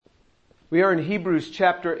We are in Hebrews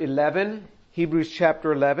chapter 11,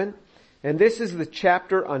 and this is the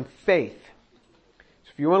chapter on faith.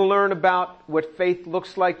 So if you want to learn about what faith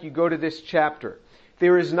looks like, you go to this chapter.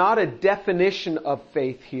 There is not a definition of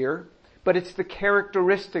faith here, but it's the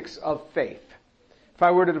characteristics of faith. If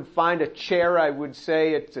I were to define a chair, I would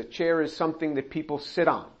say a chair is something that people sit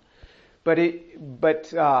on. But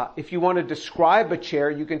if you want to describe a chair,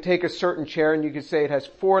 you can take a certain chair and you can say it has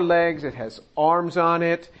four legs, it has arms on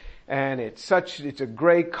it, and it's a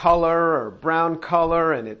gray color or brown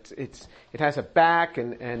color, and it has a back,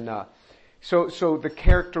 so the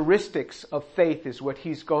characteristics of faith is what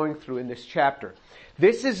he's going through in this chapter.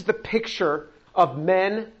 This is the picture of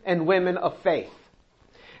men and women of faith.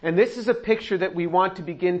 And this is a picture that we want to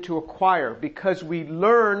begin to acquire because we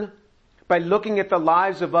learn by looking at the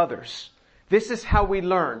lives of others. This is how we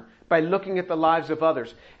learn, by looking at the lives of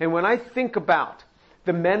others. And when I think about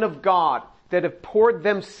the men of God that have poured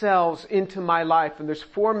themselves into my life, and there's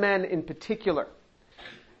 4 men in particular,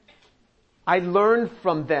 I learned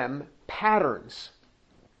from them patterns.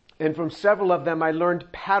 And from several of them I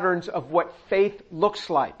learned patterns of what faith looks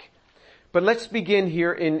like. But let's begin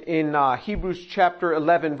here in Hebrews chapter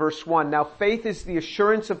 11 verse 1. Now faith is the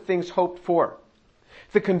assurance of things hoped for,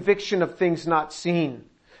 the conviction of things not seen.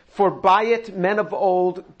 For by it men of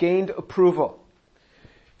old gained approval.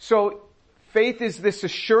 So faith is this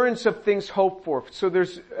assurance of things hoped for. So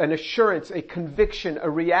there's an assurance, a conviction, a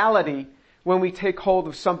reality when we take hold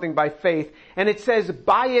of something by faith. And it says,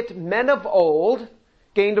 by it men of old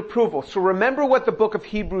gained approval. So remember what the book of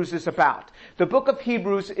Hebrews is about. The book of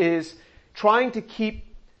Hebrews is trying to keep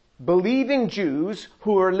believing Jews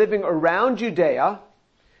who are living around Judea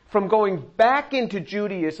from going back into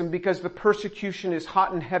Judaism because the persecution is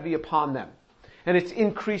hot and heavy upon them. And it's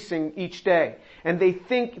increasing each day. And they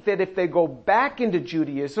think that if they go back into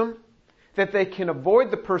Judaism, that they can avoid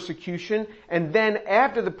the persecution, and then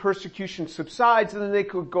after the persecution subsides, then they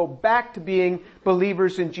could go back to being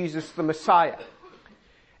believers in Jesus the Messiah.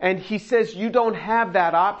 And he says you don't have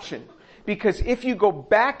that option. Because if you go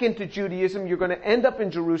back into Judaism, you're going to end up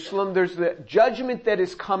in Jerusalem. There's the judgment that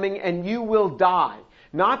is coming and you will die.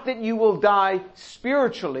 Not that you will die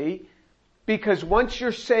spiritually, because once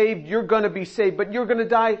you're saved, you're going to be saved, but you're going to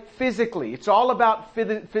die physically. It's all about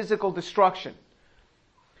physical destruction.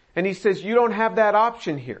 And he says you don't have that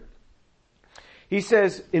option here. He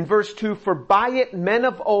says in verse 2, for by it men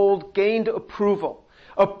of old gained approval.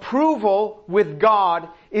 Approval with God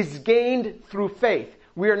is gained through faith.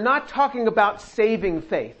 We are not talking about saving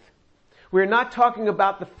faith. We're not talking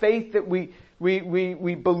about the faith that we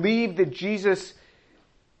believe that Jesus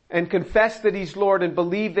and confess that He's Lord and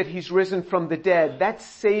believe that He's risen from the dead. That's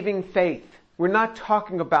saving faith. We're not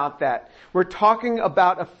talking about that. We're talking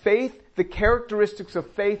about a faith, the characteristics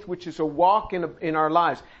of faith, which is a walk in our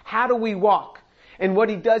lives. How do we walk? And what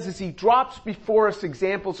he does is he drops before us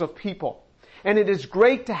examples of people. And it is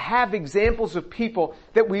great to have examples of people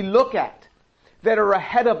that we look at, that are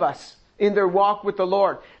ahead of us in their walk with the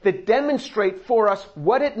Lord, that demonstrate for us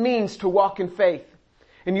what it means to walk in faith.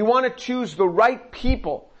 And you want to choose the right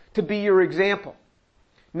people to be your example.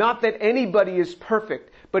 Not that anybody is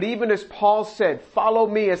perfect, but even as Paul said, follow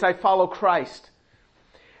me as I follow Christ.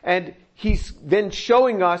 And he's then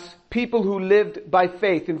showing us people who lived by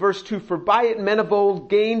faith. In verse 2, for by it men of old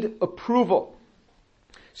gained approval.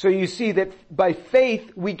 So you see that by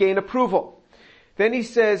faith we gain approval. Then he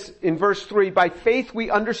says in verse 3, by faith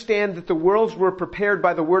we understand that the worlds were prepared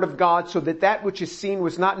by the word of God, so that that which is seen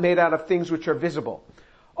was not made out of things which are visible.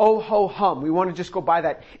 Oh ho hum, we want to just go by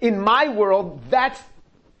that. In my world, that's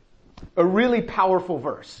a really powerful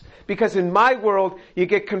verse. Because in my world, you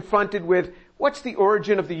get confronted with, what's the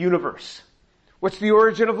origin of the universe? What's the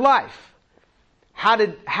origin of life? How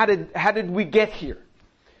did we get here?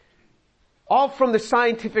 All from the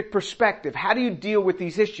scientific perspective. How do you deal with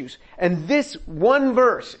these issues? And this one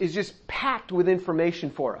verse is just packed with information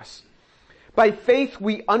for us. By faith,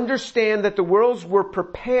 we understand that the worlds were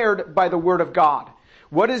prepared by the word of God.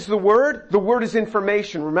 What is the word? The word is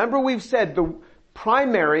information. Remember we've said the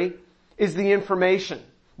primary is the information.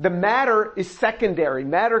 The matter is secondary.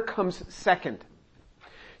 Matter comes second.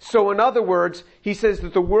 So in other words, he says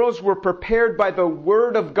that the worlds were prepared by the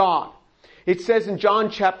word of God. It says in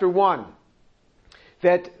John chapter 1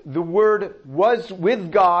 that the word was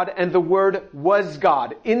with God and the word was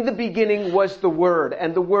God. In the beginning was the word,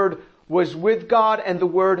 and the word was with God and the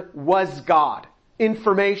word was God.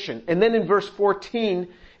 Information. And then in verse 14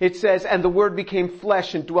 it says, and the word became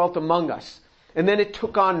flesh and dwelt among us. And then it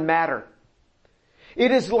took on matter.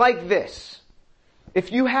 It is like this.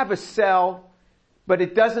 If you have a cell, but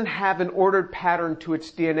it doesn't have an ordered pattern to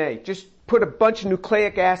its DNA, just put a bunch of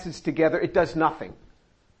nucleic acids together, it does nothing.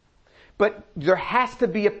 But there has to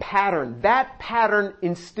be a pattern. That pattern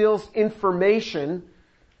instills information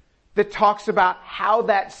that talks about how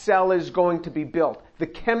that cell is going to be built, the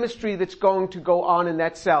chemistry that's going to go on in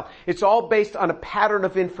that cell. It's all based on a pattern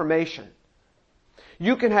of information.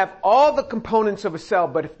 You can have all the components of a cell,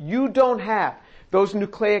 but if you don't have those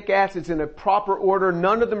nucleic acids in a proper order,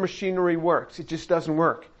 none of the machinery works. It just doesn't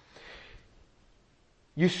work.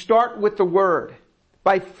 You start with the Word.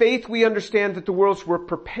 By faith we understand that the worlds were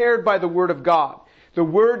prepared by the Word of God. The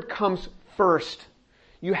Word comes first.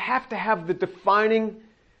 You have to have the defining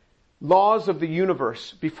laws of the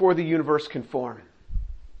universe before the universe can form.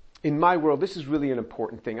 In my world, this is really an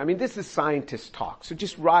important thing. I mean, this is scientist talk, so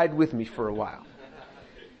just ride with me for a while.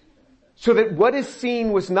 So that what is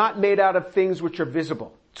seen was not made out of things which are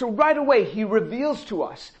visible. So right away, he reveals to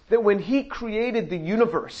us that when he created the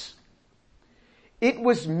universe, it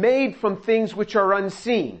was made from things which are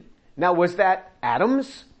unseen. Now, was that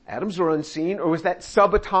atoms? Atoms are unseen. Or was that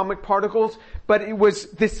subatomic particles? But it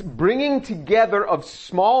was this bringing together of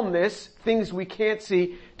smallness, things we can't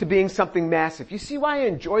see, to being something massive. You see why I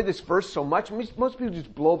enjoy this verse so much? Most people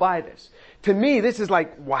just blow by this. To me, this is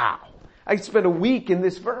like, wow. I spent a week in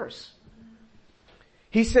this verse.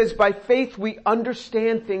 He says, by faith we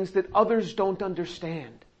understand things that others don't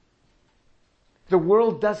understand. The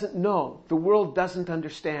world doesn't know. The world doesn't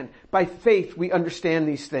understand. By faith we understand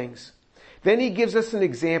these things. Then he gives us an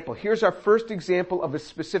example. Here's our first example of a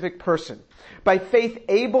specific person. By faith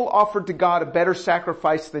Abel offered to God a better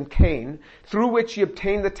sacrifice than Cain, through which he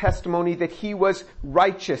obtained the testimony that he was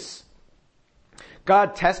righteous.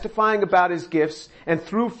 God testifying about his gifts, and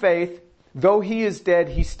through faith, though he is dead,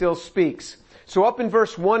 he still speaks. So up in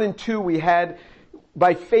verse 1 and 2 we had,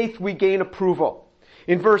 by faith we gain approval.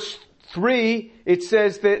 In verse 3 it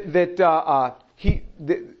says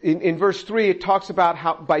in verse 3 it talks about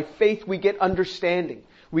how by faith we get understanding.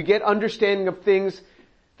 We get understanding of things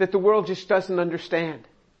that the world just doesn't understand.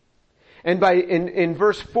 And in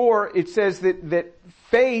verse 4 it says that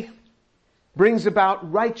faith brings about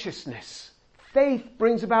righteousness. Faith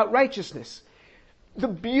brings about righteousness. The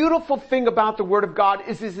beautiful thing about the Word of God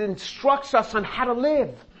is it instructs us on how to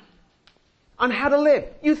live. On how to live.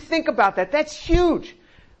 You think about that. That's huge.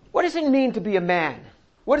 What does it mean to be a man?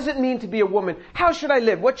 What does it mean to be a woman? How should I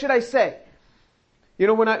live? What should I say? You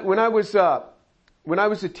know, when I was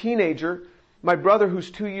a teenager, my brother,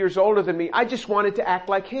 who's 2 years older than me, I just wanted to act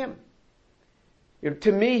like him. You know,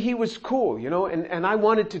 to me, he was cool, you know, and I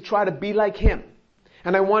wanted to try to be like him.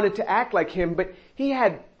 And I wanted to act like him, but he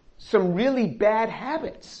had some really bad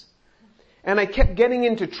habits. And I kept getting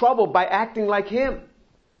into trouble by acting like him.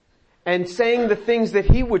 And saying the things that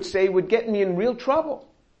he would say would get me in real trouble.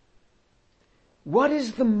 What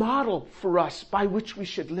is the model for us by which we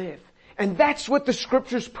should live? And that's what the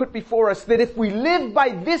scriptures put before us, that if we live by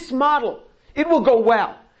this model, it will go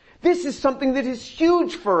well. This is something that is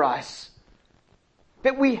huge for us.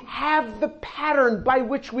 That we have the pattern by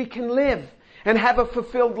which we can live and have a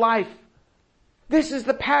fulfilled life. This is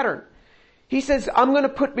the pattern. He says, I'm going to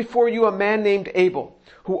put before you a man named Abel,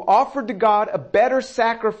 who offered to God a better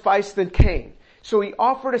sacrifice than Cain. So he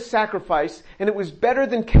offered a sacrifice, and it was better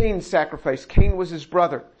than Cain's sacrifice. Cain was his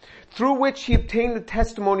brother. Through which he obtained the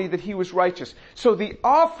testimony that he was righteous. So the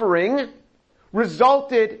offering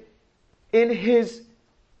resulted in his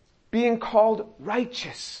being called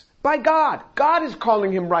righteous by God. God is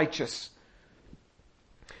calling him righteous.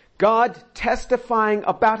 God testifying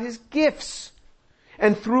about his gifts.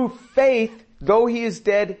 And through faith, though he is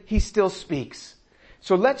dead, he still speaks.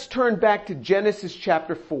 So let's turn back to Genesis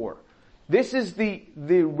chapter 4. This is the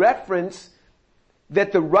reference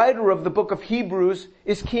that the writer of the book of Hebrews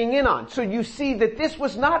is keying in on. So you see that this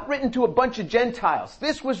was not written to a bunch of Gentiles.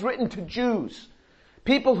 This was written to Jews.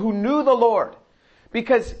 People who knew the Lord.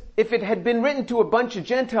 Because if it had been written to a bunch of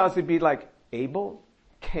Gentiles, it'd be like, Abel,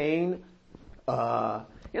 Cain,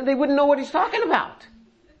 they wouldn't know what he's talking about.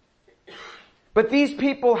 But these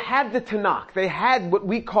people had the Tanakh. They had what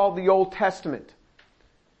we call the Old Testament.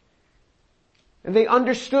 And they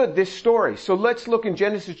understood this story. So let's look in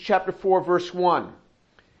Genesis chapter 4 verse 1.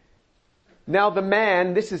 Now the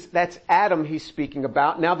man, that's Adam he's speaking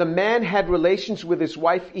about. Now the man had relations with his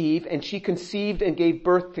wife Eve, and she conceived and gave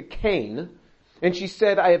birth to Cain. And she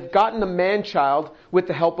said, I have gotten a man-child with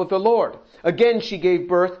the help of the Lord. Again she gave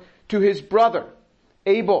birth to his brother,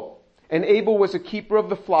 Abel. And Abel was a keeper of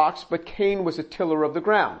the flocks, but Cain was a tiller of the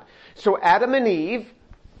ground. So Adam and Eve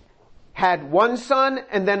had one son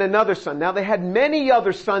and then another son. Now they had many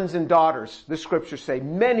other sons and daughters, the scriptures say,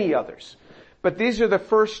 many others. But these are the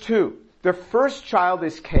first two. Their first child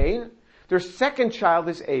is Cain. Their second child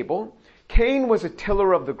is Abel. Cain was a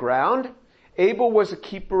tiller of the ground. Abel was a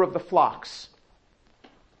keeper of the flocks.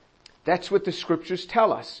 That's what the scriptures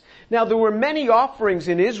tell us. Now, there were many offerings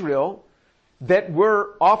in Israel that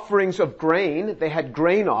were offerings of grain. They had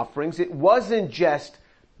grain offerings. It wasn't just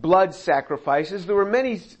blood sacrifices. There were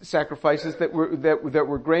many sacrifices that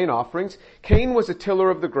were grain offerings. Cain was a tiller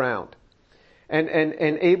of the ground.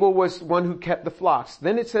 And Abel was one who kept the flocks.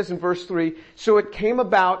 Then it says in verse 3, so it came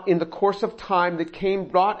about in the course of time that Cain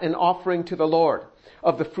brought an offering to the Lord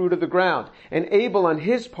of the fruit of the ground. And Abel on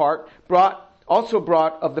his part also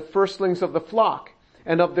brought of the firstlings of the flock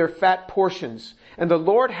and of their fat portions. And the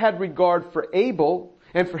Lord had regard for Abel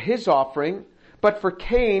and for his offering, but for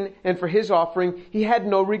Cain and for his offering he had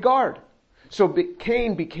no regard. So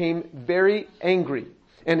Cain became very angry,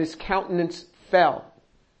 and his countenance fell.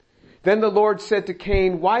 Then the Lord said to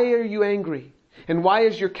Cain, why are you angry? And why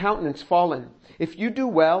is your countenance fallen? If you do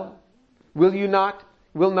well, will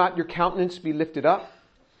not your countenance be lifted up?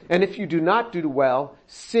 And if you do not do well,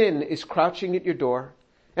 sin is crouching at your door,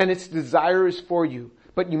 and its desire is for you,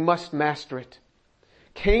 but you must master it.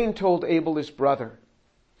 Cain told Abel his brother.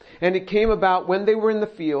 And it came about when they were in the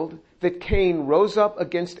field that Cain rose up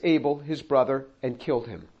against Abel, his brother, and killed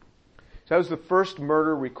him. So that was the first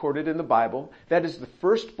murder recorded in the Bible. That is, the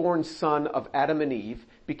firstborn son of Adam and Eve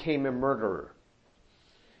became a murderer.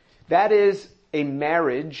 That is a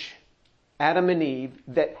marriage, Adam and Eve,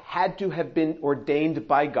 that had to have been ordained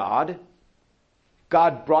by God.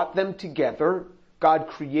 God brought them together. God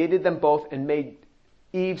created them both and made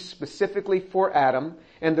Eve specifically for Adam.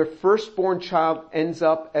 And their firstborn child ends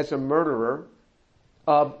up as a murderer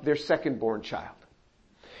of their secondborn child.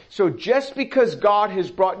 So just because God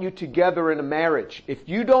has brought you together in a marriage, if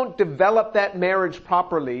you don't develop that marriage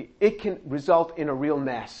properly, it can result in a real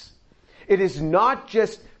mess. It is not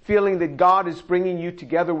just feeling that God is bringing you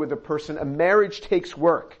together with a person. A marriage takes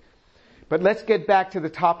work. But let's get back to the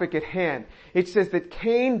topic at hand. It says that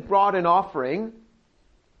Cain brought an offering.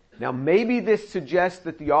 Now maybe this suggests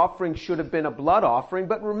that the offering should have been a blood offering,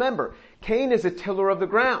 but remember, Cain is a tiller of the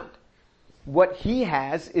ground. What he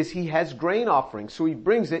has grain offerings, so he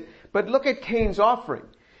brings it. But look at Cain's offering.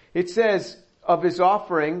 It says of his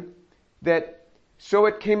offering that, so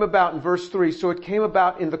it came about in verse 3, so it came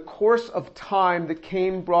about in the course of time that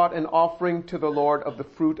Cain brought an offering to the Lord of the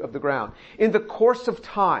fruit of the ground. In the course of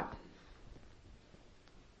time.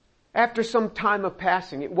 After some time of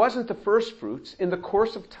passing, it wasn't the first fruits. In the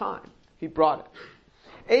course of time, he brought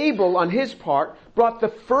it. Abel, on his part, brought the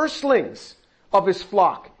firstlings of his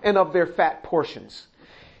flock and of their fat portions.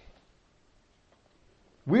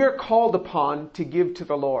 We are called upon to give to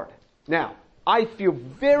the Lord. Now, I feel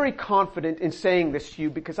very confident in saying this to you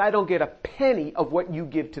because I don't get a penny of what you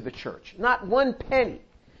give to the church. Not one penny.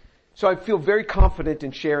 So I feel very confident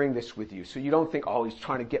in sharing this with you. So you don't think, oh, he's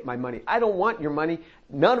trying to get my money. I don't want your money.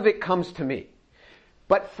 None of it comes to me.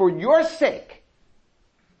 But for your sake,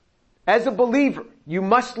 as a believer, you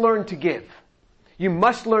must learn to give. You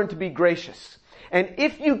must learn to be gracious. And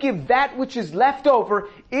if you give that which is left over,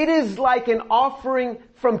 it is like an offering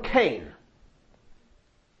from Cain.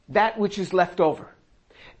 That which is left over.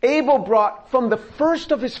 Abel brought from the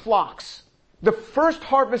first of his flocks, the first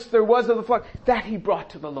harvest there was of the flock, that he brought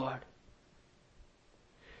to the Lord.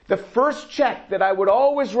 The first check that I would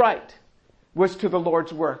always write was to the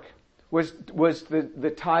Lord's work, was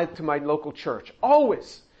the tithe to my local church.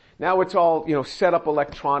 Always. Now it's all, set up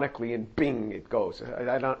electronically and bing, it goes.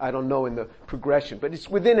 I don't know in the progression, but it's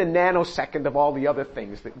within a nanosecond of all the other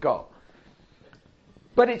things that go.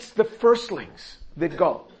 But it's the firstlings that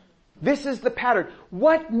go. This is the pattern.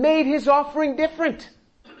 What made his offering different?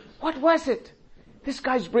 What was it? This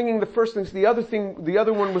guy's bringing the firstlings. The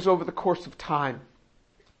other one was over the course of time.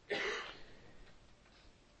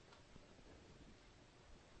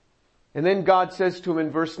 And then God says to him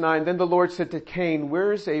in verse 9, then the Lord said to Cain,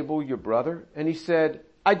 where is Abel, your brother? And he said,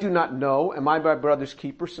 I do not know. Am I my brother's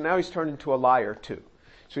keeper? So now he's turned into a liar too.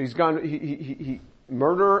 So he's gone, he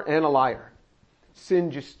murderer and a liar.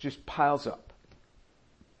 Sin just piles up.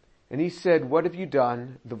 And he said, what have you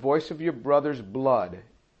done? The voice of your brother's blood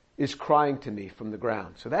is crying to me from the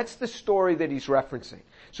ground. So that's the story that he's referencing.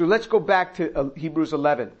 So let's go back to Hebrews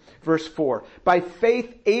 11, verse 4. By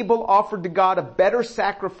faith, Abel offered to God a better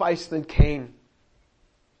sacrifice than Cain,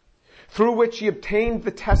 through which he obtained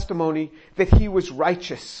the testimony that he was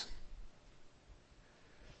righteous.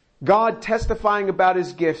 God testifying about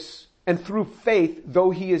his gifts, and through faith,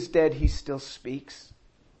 though he is dead, he still speaks.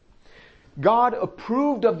 God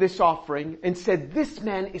approved of this offering and said, this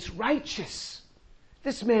man is righteous.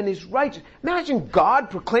 This man is righteous. Imagine God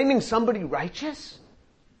proclaiming somebody righteous.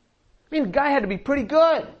 I mean, the guy had to be pretty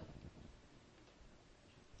good.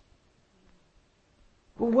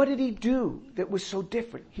 Well, what did he do that was so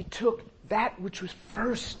different? He took that which was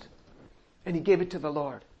first and he gave it to the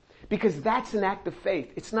Lord. Because that's an act of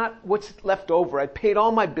faith. It's not what's left over. I paid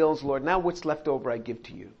all my bills, Lord. Now what's left over I give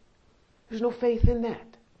to you. There's no faith in that.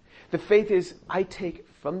 The faith is I take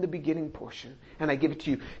from the beginning portion and I give it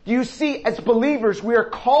to you. Do you see, as believers, we are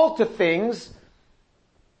called to things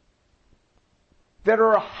that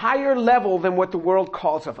are a higher level than what the world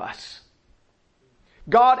calls of us.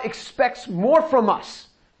 God expects more from us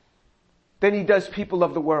than he does people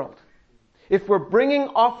of the world. If we're bringing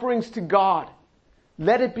offerings to God,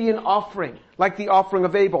 let it be an offering like the offering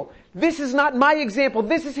of Abel. This is not my example.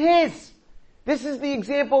 This is his. This is the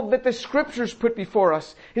example that the scriptures put before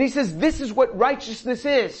us. And he says this is what righteousness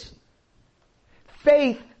is.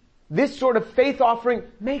 Faith, this sort of faith offering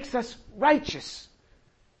makes us righteous.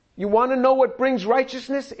 You want to know what brings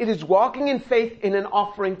righteousness? It is walking in faith in an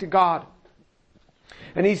offering to God.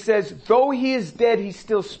 And he says, though he is dead, he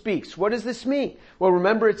still speaks. What does this mean? Well,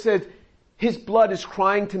 remember it says, his blood is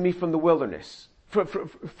crying to me from the wilderness.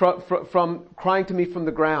 From crying to me from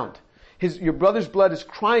the ground. Your brother's blood is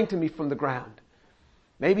crying to me from the ground.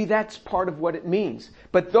 Maybe that's part of what it means.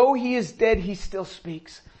 But though he is dead, he still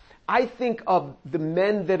speaks. I think of the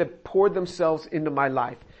men that have poured themselves into my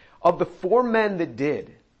life. Of the 4 men that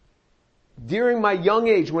did, during my young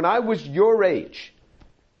age, when I was your age,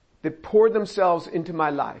 that poured themselves into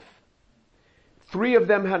my life. 3 of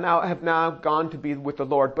them have now gone to be with the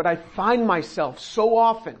Lord. But I find myself so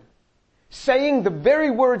often saying the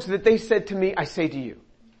very words that they said to me, I say to you.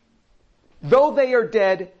 Though they are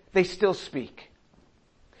dead, they still speak.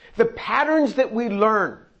 The patterns that we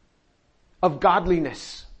learn of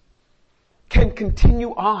godliness can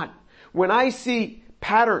continue on. When I see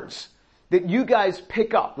patterns that you guys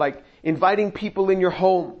pick up, like inviting people in your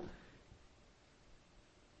home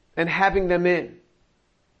and having them in,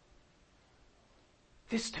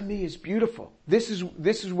 this to me is beautiful. This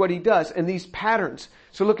is what he does. And these patterns.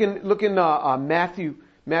 So look in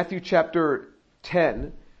Matthew chapter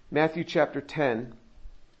 10. Matthew chapter 10.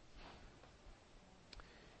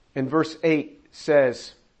 And verse 8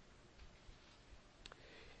 says,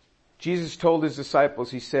 Jesus told his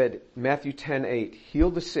disciples, he said, Matthew 10:8, heal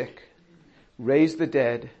the sick, raise the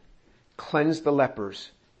dead, cleanse the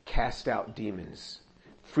lepers, cast out demons.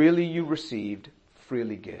 Freely you received,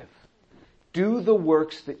 freely give. Do the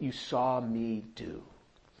works that you saw me do.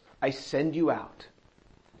 I send you out.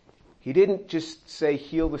 He didn't just say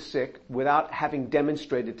heal the sick without having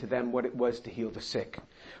demonstrated to them what it was to heal the sick,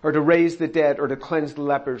 or to raise the dead, or to cleanse the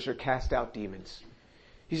lepers, or cast out demons.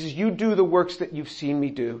 He says, you do the works that you've seen me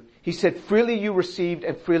do. He said, freely you received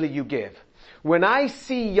and freely you give. When I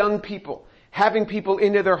see young people having people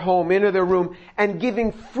into their home, into their room, and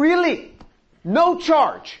giving freely, no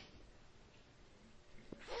charge,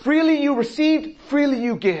 freely you received, freely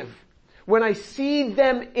you give. When I see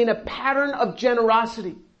them in a pattern of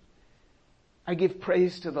generosity, I give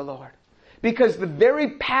praise to the Lord. Because the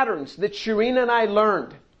very patterns that Shireen and I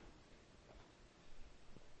learned,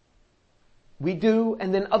 we do,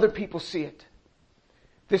 and then other people see it.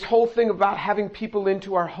 This whole thing about having people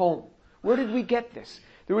into our home. Where did we get this?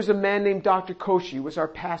 There was a man named Dr. Koshi, who was our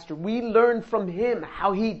pastor. We learned from him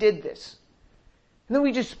how he did this. And then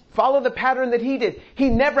we just follow the pattern that he did. He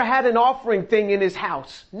never had an offering thing in his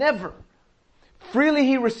house. Never. Freely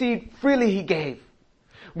he received, freely he gave.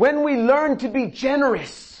 When we learn to be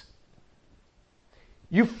generous,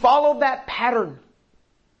 you follow that pattern.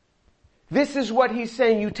 This is what he's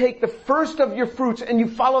saying. You take the first of your fruits and you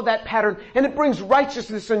follow that pattern, and it brings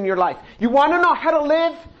righteousness in your life. You want to know how to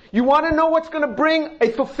live? You want to know what's going to bring a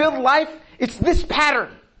fulfilled life? It's this pattern.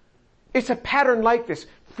 It's a pattern like this.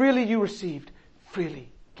 Freely you received, freely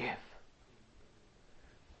give.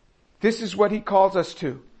 This is what he calls us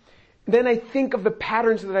to. Then I think of the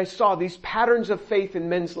patterns that I saw, these patterns of faith in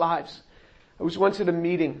men's lives. I was once at a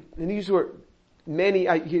meeting, and these were many,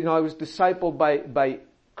 I was discipled by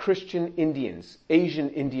Christian Indians, Asian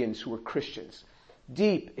Indians who were Christians.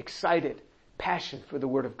 Deep, excited, passion for the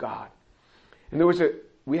Word of God. And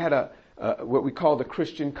we had what we called a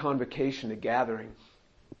Christian convocation, a gathering.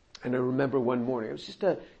 And I remember one morning, it was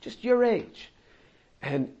just your age.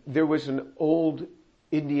 And there was an old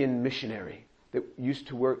Indian missionary that used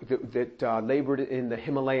to work, that labored in the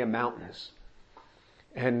Himalaya mountains.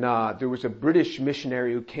 And there was a British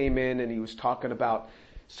missionary who came in, and he was talking about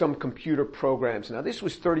some computer programs. Now this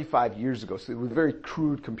was 35 years ago, so they were very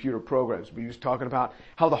crude computer programs, but he was talking about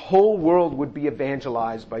how the whole world would be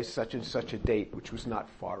evangelized by such and such a date, which was not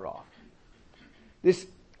far off. This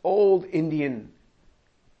old Indian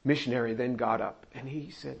missionary then got up and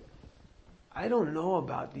he said, I don't know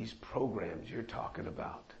about these programs you're talking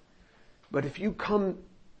about, but if you come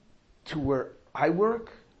to where I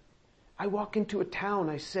work. I walk into a town,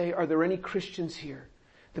 I say, are there any Christians here?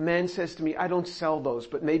 The man says to me, I don't sell those,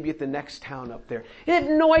 but maybe at the next town up there. He had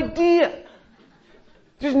no idea.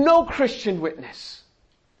 There's no Christian witness.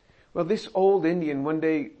 Well, this old Indian, one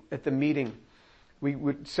day at the meeting,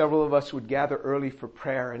 several of us would gather early for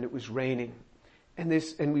prayer, and it was raining.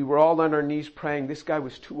 And we were all on our knees praying. This guy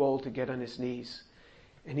was too old to get on his knees.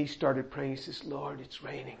 And he started praying. He says, Lord, it's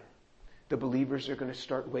raining. The believers are going to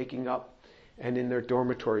start waking up. And in their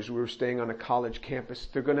dormitories, we were staying on a college campus,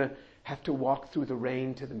 they're going to have to walk through the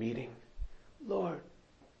rain to the meeting. Lord,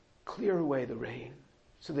 clear away the rain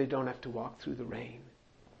so they don't have to walk through the rain.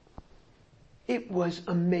 It was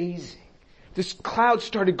amazing. This cloud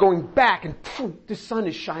started going back and poof, the sun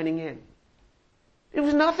is shining in. It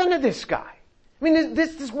was nothing to this guy. I mean,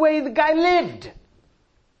 this is the way the guy lived.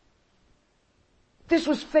 This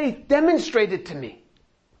was faith demonstrated to me.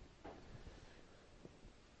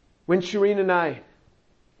 When Shireen and I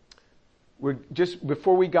were just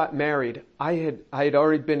before we got married, I had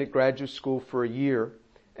already been at graduate school for a year,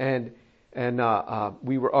 and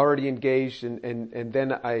we were already engaged, and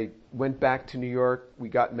then I went back to New York. We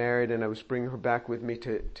got married, and I was bringing her back with me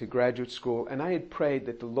to graduate school. And I had prayed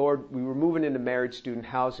that the Lord, we were moving into married student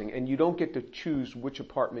housing, and you don't get to choose which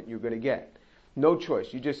apartment you're going to get. No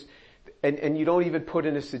choice. You just, and you don't even put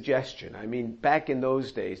in a suggestion. I mean, back in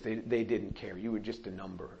those days, they didn't care. You were just a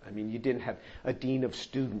number. I mean, you didn't have a dean of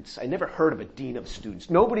students. I never heard of a dean of students.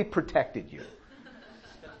 Nobody protected you.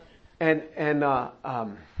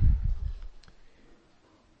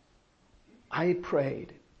 I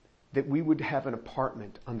prayed that we would have an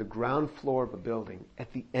apartment on the ground floor of a building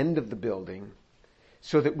at the end of the building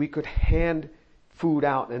so that we could hand food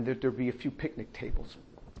out and that there'd be a few picnic tables.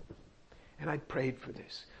 And I prayed for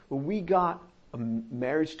this. Well, we got a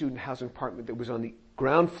married student housing apartment that was on the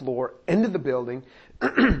ground floor, end of the building,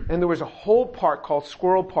 and there was a whole park called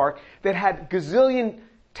Squirrel Park that had gazillion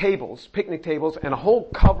tables, picnic tables, and a whole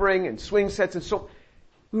covering and swing sets, and so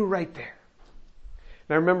we were right there.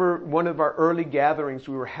 And I remember one of our early gatherings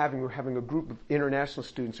we were having a group of international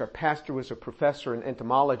students. Our pastor was a professor in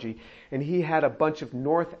entomology, and he had a bunch of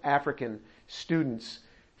North African students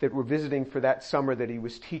that were visiting for that summer that he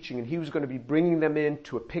was teaching, and he was going to be bringing them in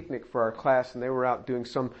to a picnic for our class, and they were out doing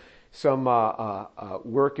some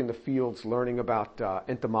work in the fields learning about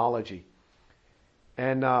entomology.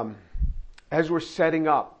 And as we're setting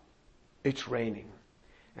up, it's raining.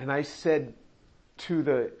 And I said to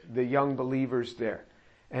the young believers there,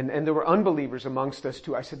 and there were unbelievers amongst us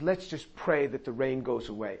too, I said, let's just pray that the rain goes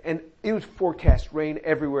away. And it was forecast rain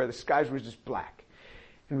everywhere. The skies were just black.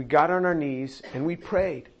 And we got on our knees and we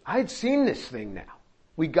prayed. I'd seen this thing now.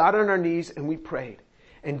 We got on our knees and we prayed.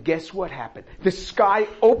 And guess what happened? The sky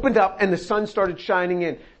opened up and the sun started shining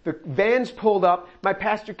in. The vans pulled up. My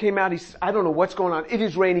pastor came out. He said, I don't know what's going on. It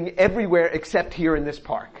is raining everywhere except here in this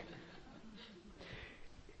park.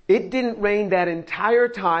 It didn't rain that entire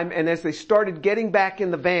time. And as they started getting back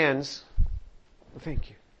in the vans, thank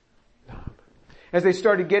you. As they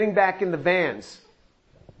started getting back in the vans,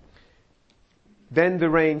 then the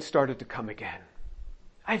rain started to come again.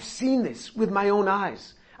 I've seen this with my own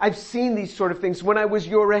eyes. I've seen these sort of things when I was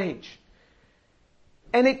your age.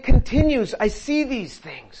 And it continues. I see these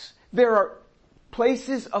things. There are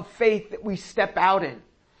places of faith that we step out in,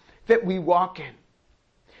 that we walk in.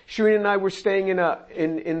 Shireen and I were staying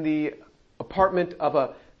in the apartment of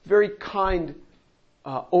a very kind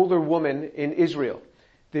older woman in Israel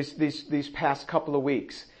these past couple of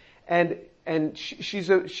weeks. And she's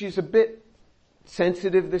a bit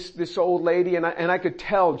sensitive, this old lady, and I could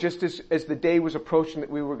tell just as the day was approaching that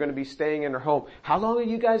we were going to be staying in her home. How long are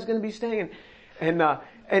you guys going to be staying?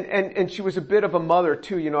 And she was a bit of a mother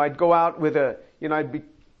too. You know, I'd go out with I'd be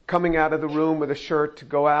coming out of the room with a shirt to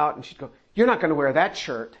go out, and she'd go, "You're not going to wear that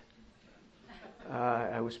shirt."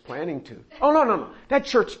 I was planning to. Oh, no. That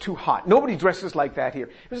shirt's too hot. Nobody dresses like that here.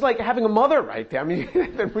 It was like having a mother right there. I mean,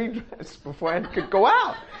 then redressed before I could go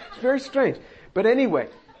out. It's very strange. But anyway,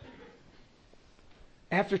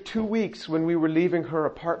 after 2 weeks, when we were leaving her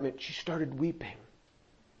apartment, she started weeping.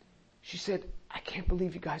 She said, I can't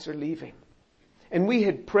believe you guys are leaving. And we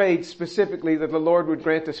had prayed specifically that the Lord would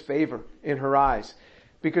grant us favor in her eyes,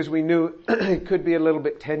 because we knew it could be a little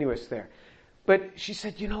bit tenuous there. But she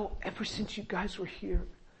said, ever since you guys were here,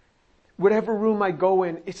 whatever room I go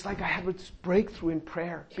in, it's like I have this breakthrough in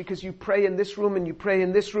prayer, because you pray in this room and you pray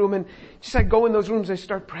in this room, and just I go in those rooms, I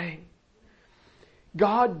start praying.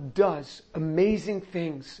 God does amazing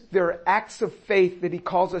things. There are acts of faith that He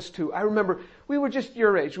calls us to. I remember we were just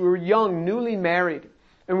your age. We were young, newly married,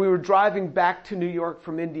 and we were driving back to New York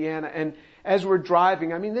from Indiana. And as we're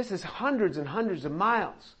driving, I mean, this is hundreds and hundreds of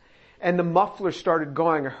miles. and the muffler started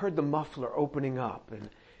going. I heard the muffler opening up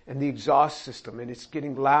and the exhaust system, and it's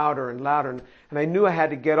getting louder and louder. And I knew I had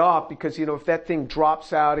to get off because, if that thing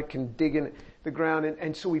drops out, it can dig in the ground.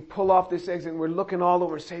 And so we pull off this exit and we're looking all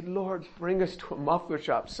over and say, Lord, bring us to a muffler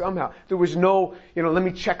shop somehow. There was no, let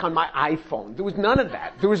me check on my iPhone. There was none of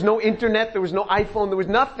that. There was no internet. There was no iPhone. There was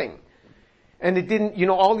nothing. And it didn't,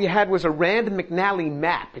 all you had was a Rand McNally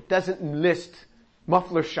map. It doesn't list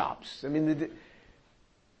muffler shops.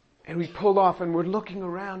 And we pulled off and we're looking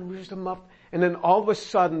around. We're just a muffler. And then all of a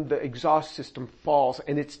sudden the exhaust system falls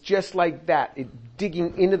and it's just like that. It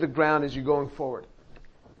digging into the ground as you're going forward.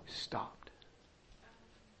 Stopped.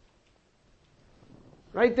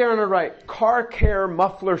 Right there on the right. Car Care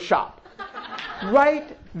Muffler Shop.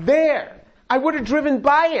 Right there. I would have driven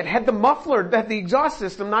by it had the exhaust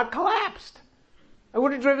system not collapsed. I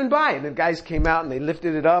would have driven by it. And the guys came out and they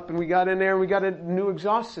lifted it up and we got in there and we got a new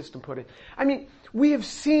exhaust system put in. We have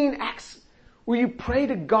seen acts where you pray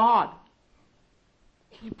to God.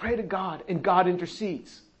 You pray to God and God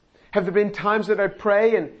intercedes. Have there been times that I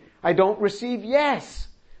pray and I don't receive? Yes.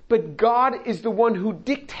 But God is the one who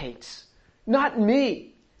dictates, not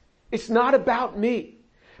me. It's not about me.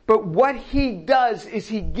 But what He does is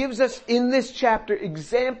He gives us in this chapter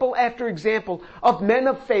example after example of men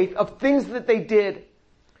of faith, of things that they did.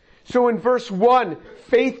 So in verse 1,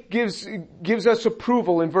 faith gives us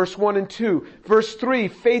approval in verse 1 and 2. Verse 3,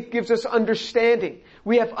 faith gives us understanding.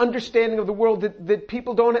 We have understanding of the world that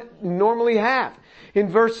people don't normally have. In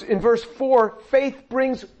verse 4, faith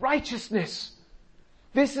brings righteousness.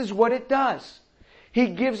 This is what it does. He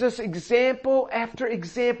gives us example after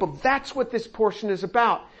example. That's what this portion is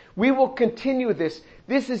about. We will continue this.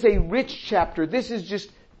 This is a rich chapter. This is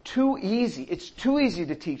just too easy. It's too easy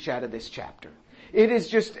to teach out of this chapter. It is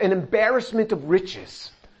just an embarrassment of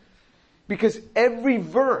riches. Because every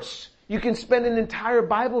verse you can spend an entire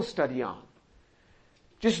Bible study on.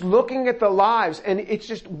 Just looking at the lives, and it's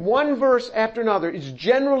just one verse after another. It's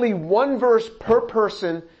generally one verse per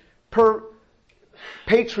person, per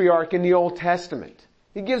patriarch in the Old Testament.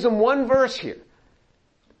 He gives them one verse here.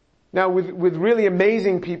 Now with really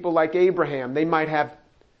amazing people like Abraham, they might have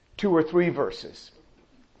 2 or 3 verses.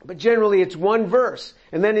 But generally it's one verse.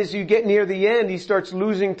 And then as you get near the end, he starts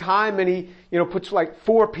losing time and he, puts like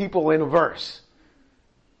 4 people in a verse.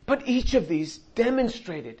 But each of these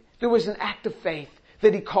demonstrated there was an act of faith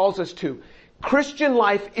that he calls us to. Christian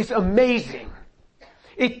life is amazing.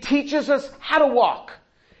 It teaches us how to walk,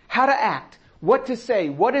 how to act, what to say,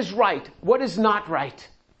 what is right, what is not right.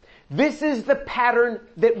 This is the pattern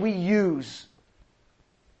that we use.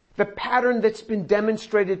 The pattern that's been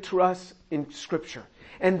demonstrated to us in Scripture.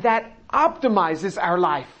 And that optimizes our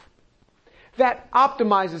life. That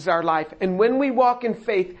optimizes our life. And when we walk in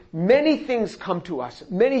faith, many things come to us.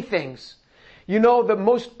 Many things. The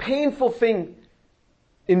most painful thing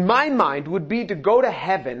in my mind would be to go to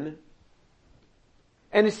heaven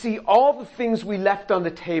and to see all the things we left on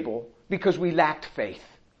the table because we lacked faith.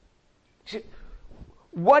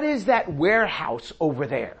 What is that warehouse over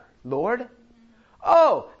there, Lord?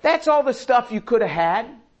 Oh, that's all the stuff you could have had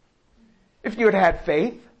if you had had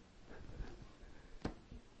faith.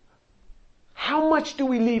 How much do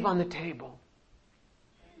we leave on the table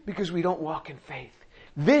because we don't walk in faith?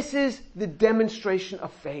 This is the demonstration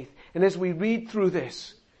of faith. And as we read through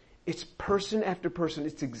this, it's person after person.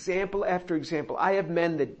 It's example after example. I have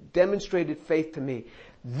men that demonstrated faith to me.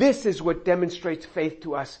 This is what demonstrates faith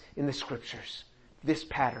to us in the Scriptures. This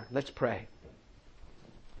pattern. Let's pray.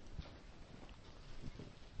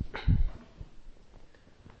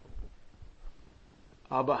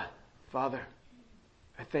 Abba, Father,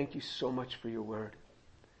 I thank you so much for your word,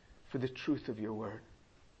 for the truth of your word.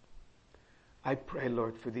 I pray,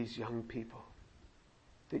 Lord, for these young people,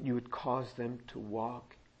 that you would cause them to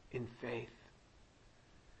walk in faith,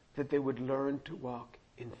 that they would learn to walk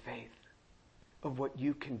in faith of what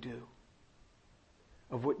you can do,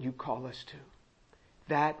 of what you call us to,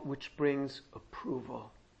 that which brings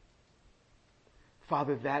approval.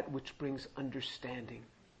 Father, that which brings understanding,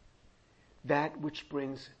 that which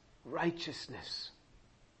brings righteousness.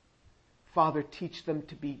 Father, teach them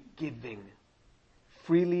to be giving.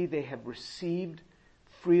 Freely they have received,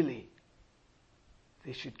 freely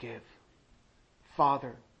they should give.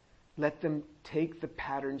 Father, let them take the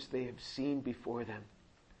patterns they have seen before them,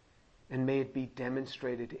 and may it be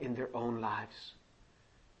demonstrated in their own lives.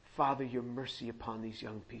 Father, your mercy upon these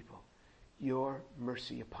young people. Your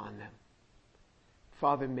mercy upon them.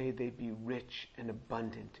 Father, may they be rich and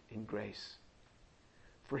abundant in grace.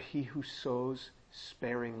 For he who sows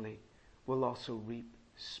sparingly will also reap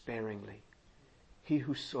sparingly. He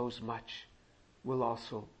who sows much will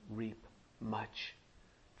also reap much.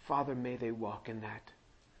 Father, may they walk in that,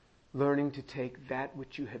 learning to take that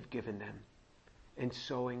which you have given them and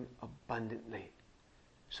sowing abundantly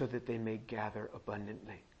so that they may gather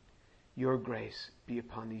abundantly. Your grace be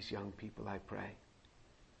upon these young people, I pray,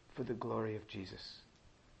 for the glory of Jesus.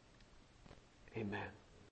 Amen.